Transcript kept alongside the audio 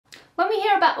When we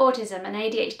hear about autism and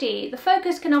ADHD, the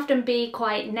focus can often be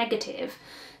quite negative.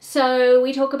 So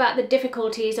we talk about the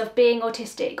difficulties of being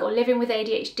autistic or living with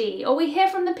ADHD, or we hear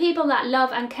from the people that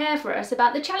love and care for us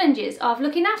about the challenges of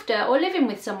looking after or living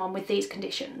with someone with these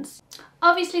conditions.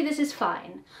 Obviously this is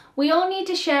fine. We all need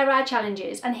to share our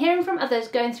challenges, and hearing from others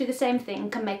going through the same thing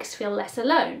can make us feel less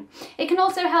alone. It can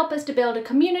also help us to build a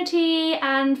community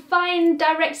and find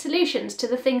direct solutions to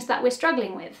the things that we're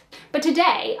struggling with. But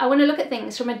today I want to look at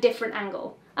things from a different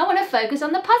angle. I want to focus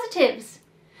on the positives.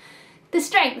 The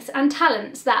strengths and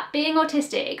talents that being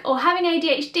autistic or having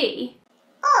ADHD,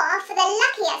 or for the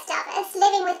luckiest of us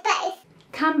living with both,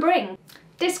 can bring.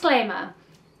 Disclaimer.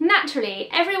 Naturally,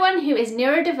 everyone who is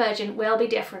neurodivergent will be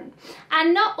different,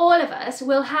 and not all of us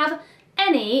will have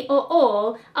any or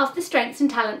all of the strengths and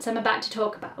talents I'm about to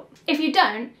talk about. If you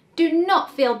don't, do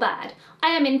not feel bad. I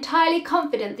am entirely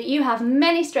confident that you have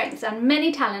many strengths and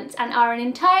many talents and are an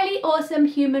entirely awesome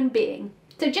human being.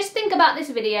 So just think about this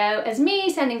video as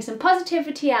me sending some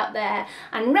positivity out there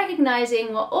and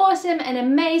recognising what awesome and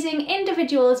amazing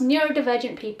individuals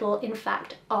neurodivergent people in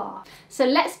fact are. So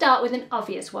let's start with an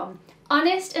obvious one.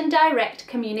 Honest and direct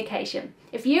communication.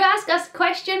 If you ask us a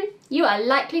question, you are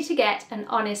likely to get an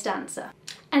honest answer.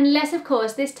 Unless, of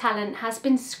course, this talent has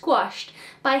been squashed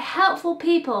by helpful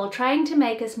people trying to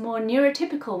make us more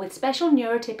neurotypical with special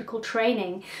neurotypical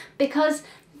training, because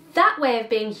that way of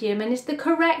being human is the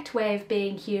correct way of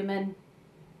being human.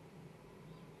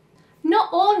 Not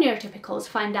all neurotypicals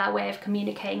find our way of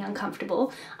communicating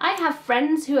uncomfortable. I have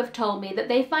friends who have told me that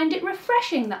they find it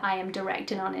refreshing that I am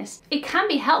direct and honest. It can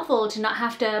be helpful to not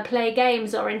have to play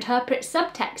games or interpret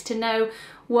subtext to know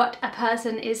what a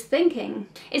person is thinking.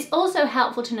 It's also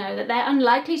helpful to know that they're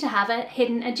unlikely to have a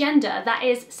hidden agenda, that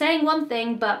is, saying one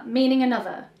thing but meaning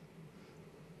another.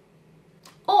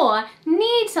 Or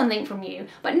need something from you,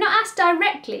 but not ask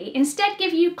directly, instead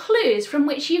give you clues from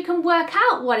which you can work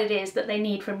out what it is that they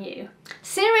need from you.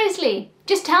 Seriously,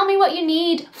 just tell me what you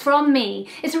need from me.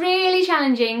 It's really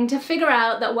challenging to figure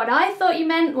out that what I thought you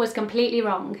meant was completely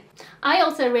wrong. I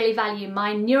also really value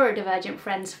my neurodivergent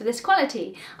friends for this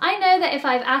quality. I know that if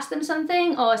I've asked them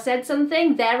something or said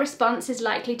something, their response is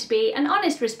likely to be an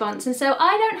honest response, and so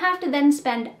I don't have to then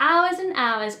spend hours and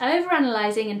hours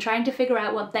overanalyzing and trying to figure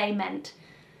out what they meant.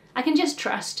 I can just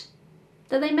trust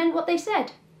that they meant what they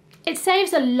said. It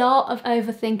saves a lot of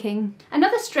overthinking.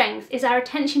 Another strength is our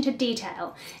attention to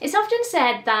detail. It's often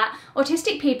said that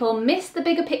autistic people miss the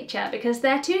bigger picture because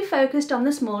they're too focused on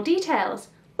the small details.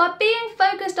 But being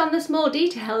focused on the small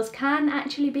details can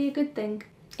actually be a good thing.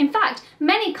 In fact,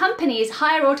 many companies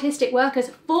hire autistic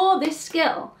workers for this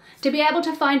skill, to be able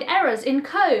to find errors in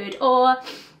code or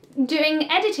doing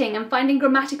editing and finding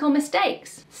grammatical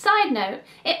mistakes. Side note,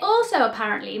 it also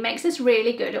apparently makes us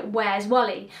really good at Where's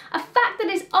Wally, a fact that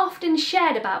is often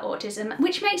shared about autism,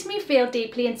 which makes me feel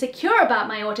deeply insecure about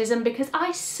my autism because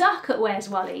I suck at Where's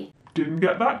Wally. Didn't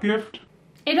get that gift.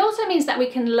 It also means that we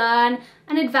can learn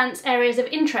and advance areas of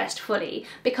interest fully,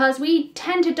 because we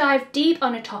tend to dive deep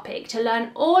on a topic to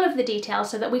learn all of the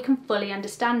details so that we can fully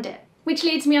understand it. Which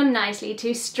leads me on nicely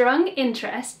to strong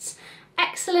interests,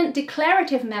 excellent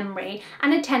declarative memory,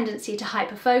 and a tendency to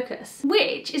hyperfocus,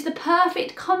 which is the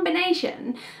perfect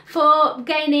combination for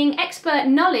gaining expert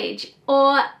knowledge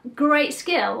or great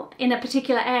skill in a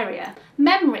particular area.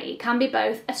 Memory can be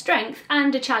both a strength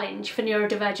and a challenge for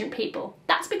neurodivergent people.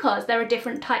 That's because there are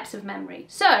different types of memory.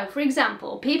 So, for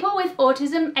example, people with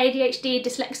autism, ADHD,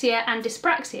 dyslexia, and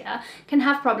dyspraxia can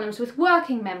have problems with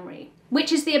working memory,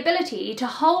 which is the ability to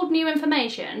hold new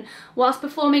information whilst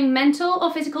performing mental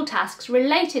or physical tasks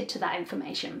related to that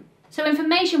information. So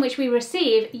information which we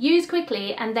receive, use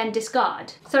quickly, and then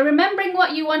discard. So remembering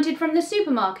what you wanted from the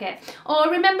supermarket, or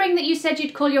remembering that you said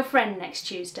you'd call your friend next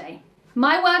Tuesday.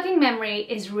 My working memory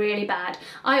is really bad.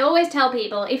 I always tell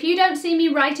people, if you don't see me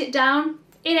write it down,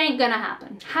 it ain't gonna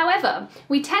happen. However,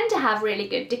 we tend to have really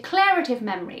good declarative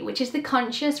memory, which is the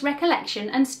conscious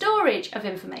recollection and storage of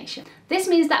information. This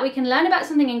means that we can learn about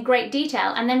something in great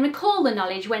detail and then recall the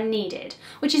knowledge when needed,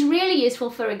 which is really useful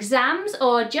for exams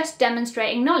or just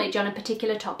demonstrating knowledge on a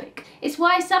particular topic. It's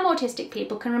why some autistic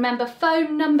people can remember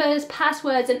phone numbers,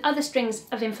 passwords, and other strings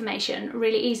of information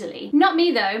really easily. Not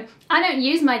me though. I don't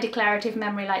use my declarative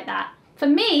memory like that. For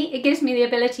me, it gives me the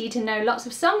ability to know lots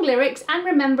of song lyrics and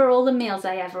remember all the meals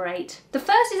I ever ate. The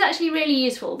first is actually really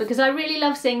useful because I really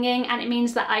love singing, and it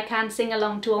means that I can sing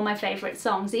along to all my favourite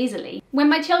songs easily. When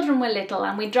my children were little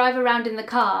and we'd drive around in the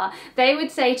car, they would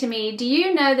say to me, "Do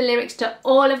you know the lyrics to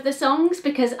all of the songs?"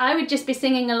 Because I would just be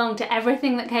singing along to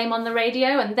everything that came on the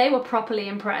radio, and they were properly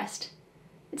impressed.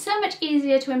 It's so much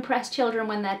easier to impress children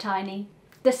when they're tiny.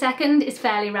 The second is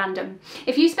fairly random.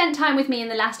 If you spent time with me in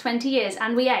the last 20 years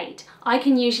and we ate, I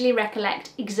can usually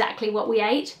recollect exactly what we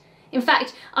ate. In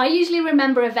fact, I usually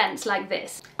remember events like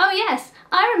this. Oh yes,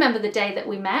 I remember the day that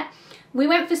we met. We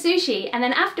went for sushi and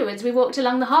then afterwards we walked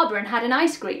along the harbour and had an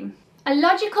ice cream. A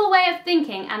logical way of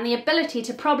thinking and the ability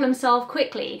to problem solve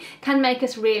quickly can make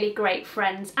us really great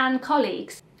friends and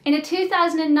colleagues. In a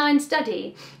 2009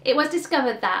 study, it was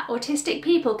discovered that autistic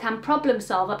people can problem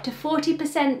solve up to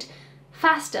 40%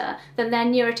 faster than their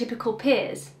neurotypical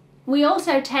peers. We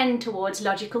also tend towards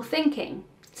logical thinking.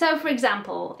 So for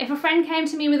example, if a friend came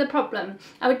to me with a problem,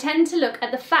 I would tend to look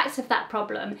at the facts of that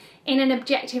problem in an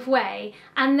objective way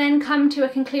and then come to a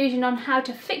conclusion on how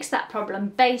to fix that problem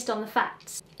based on the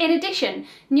facts. In addition,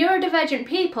 neurodivergent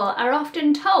people are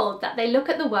often told that they look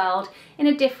at the world in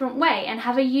a different way and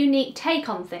have a unique take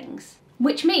on things.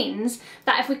 Which means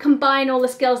that if we combine all the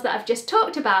skills that I've just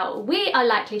talked about, we are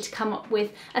likely to come up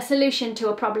with a solution to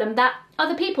a problem that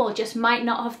other people just might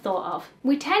not have thought of.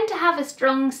 We tend to have a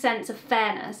strong sense of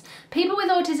fairness. People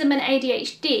with autism and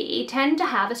ADHD tend to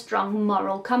have a strong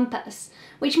moral compass,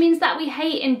 which means that we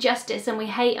hate injustice and we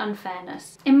hate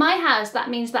unfairness. In my house,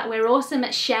 that means that we're awesome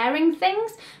at sharing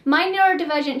things. My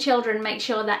neurodivergent children make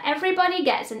sure that everybody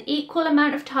gets an equal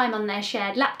amount of time on their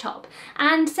shared laptop.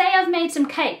 And say I've made some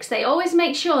cakes, they always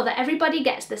make sure that everybody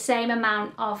gets the same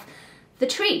amount of the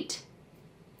treat.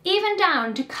 Even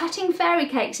down to cutting fairy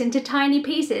cakes into tiny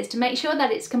pieces to make sure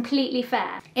that it's completely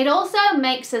fair. It also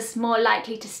makes us more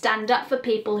likely to stand up for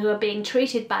people who are being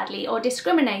treated badly or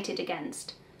discriminated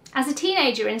against. As a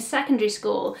teenager in secondary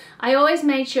school, I always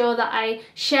made sure that I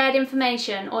shared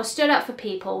information or stood up for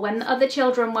people when other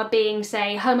children were being,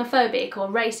 say, homophobic or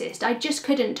racist. I just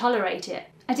couldn't tolerate it.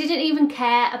 I didn't even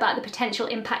care about the potential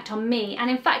impact on me,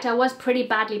 and in fact I was pretty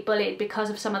badly bullied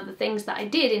because of some of the things that I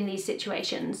did in these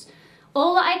situations.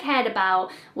 All that I cared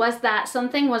about was that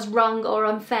something was wrong or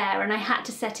unfair and I had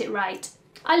to set it right.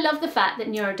 I love the fact that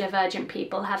neurodivergent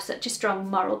people have such a strong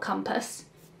moral compass.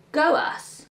 Go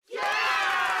us! Yeah!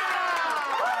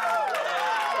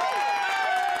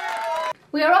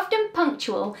 We are often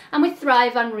punctual and we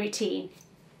thrive on routine.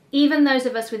 Even those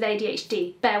of us with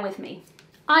ADHD, bear with me.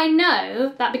 I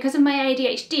know that because of my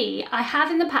ADHD, I have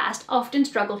in the past often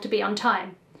struggled to be on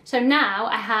time. So now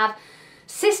I have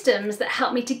systems that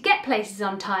help me to get places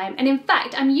on time, and in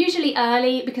fact I'm usually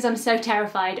early because I'm so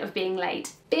terrified of being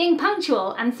late. Being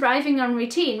punctual and thriving on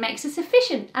routine makes us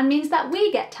efficient and means that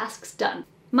we get tasks done.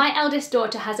 My eldest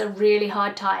daughter has a really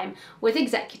hard time with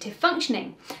executive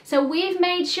functioning, so we've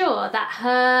made sure that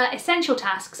her essential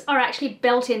tasks are actually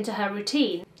built into her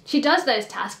routine. She does those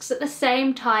tasks at the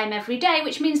same time every day,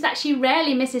 which means that she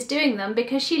rarely misses doing them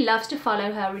because she loves to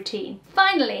follow her routine.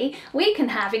 Finally, we can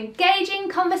have engaging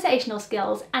conversational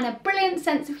skills and a brilliant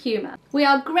sense of humour. We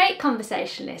are great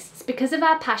conversationalists because of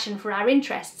our passion for our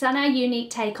interests and our unique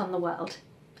take on the world.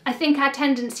 I think our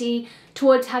tendency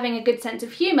towards having a good sense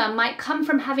of humour might come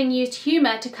from having used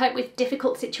humour to cope with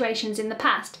difficult situations in the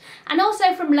past, and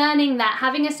also from learning that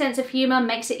having a sense of humour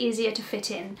makes it easier to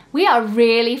fit in. We are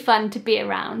really fun to be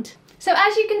around. So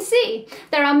as you can see,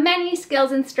 there are many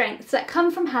skills and strengths that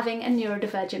come from having a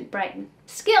neurodivergent brain.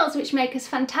 Skills which make us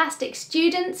fantastic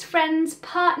students, friends,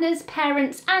 partners,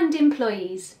 parents and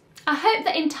employees. I hope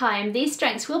that in time these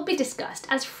strengths will be discussed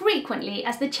as frequently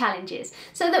as the challenges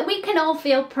so that we can all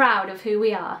feel proud of who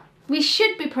we are. We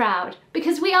should be proud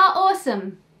because we are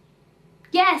awesome.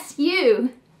 Yes,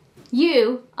 you.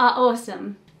 You are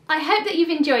awesome. I hope that you've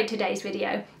enjoyed today's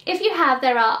video. If you have,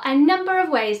 there are a number of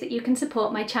ways that you can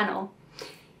support my channel.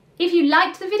 If you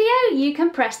liked the video, you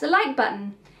can press the like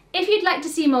button. If you'd like to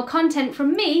see more content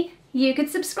from me, you could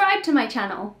subscribe to my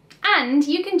channel. And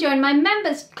you can join my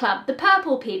members club, the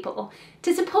Purple People,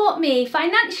 to support me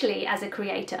financially as a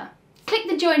creator. Click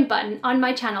the join button on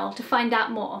my channel to find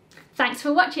out more. Thanks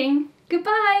for watching.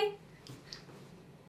 Goodbye.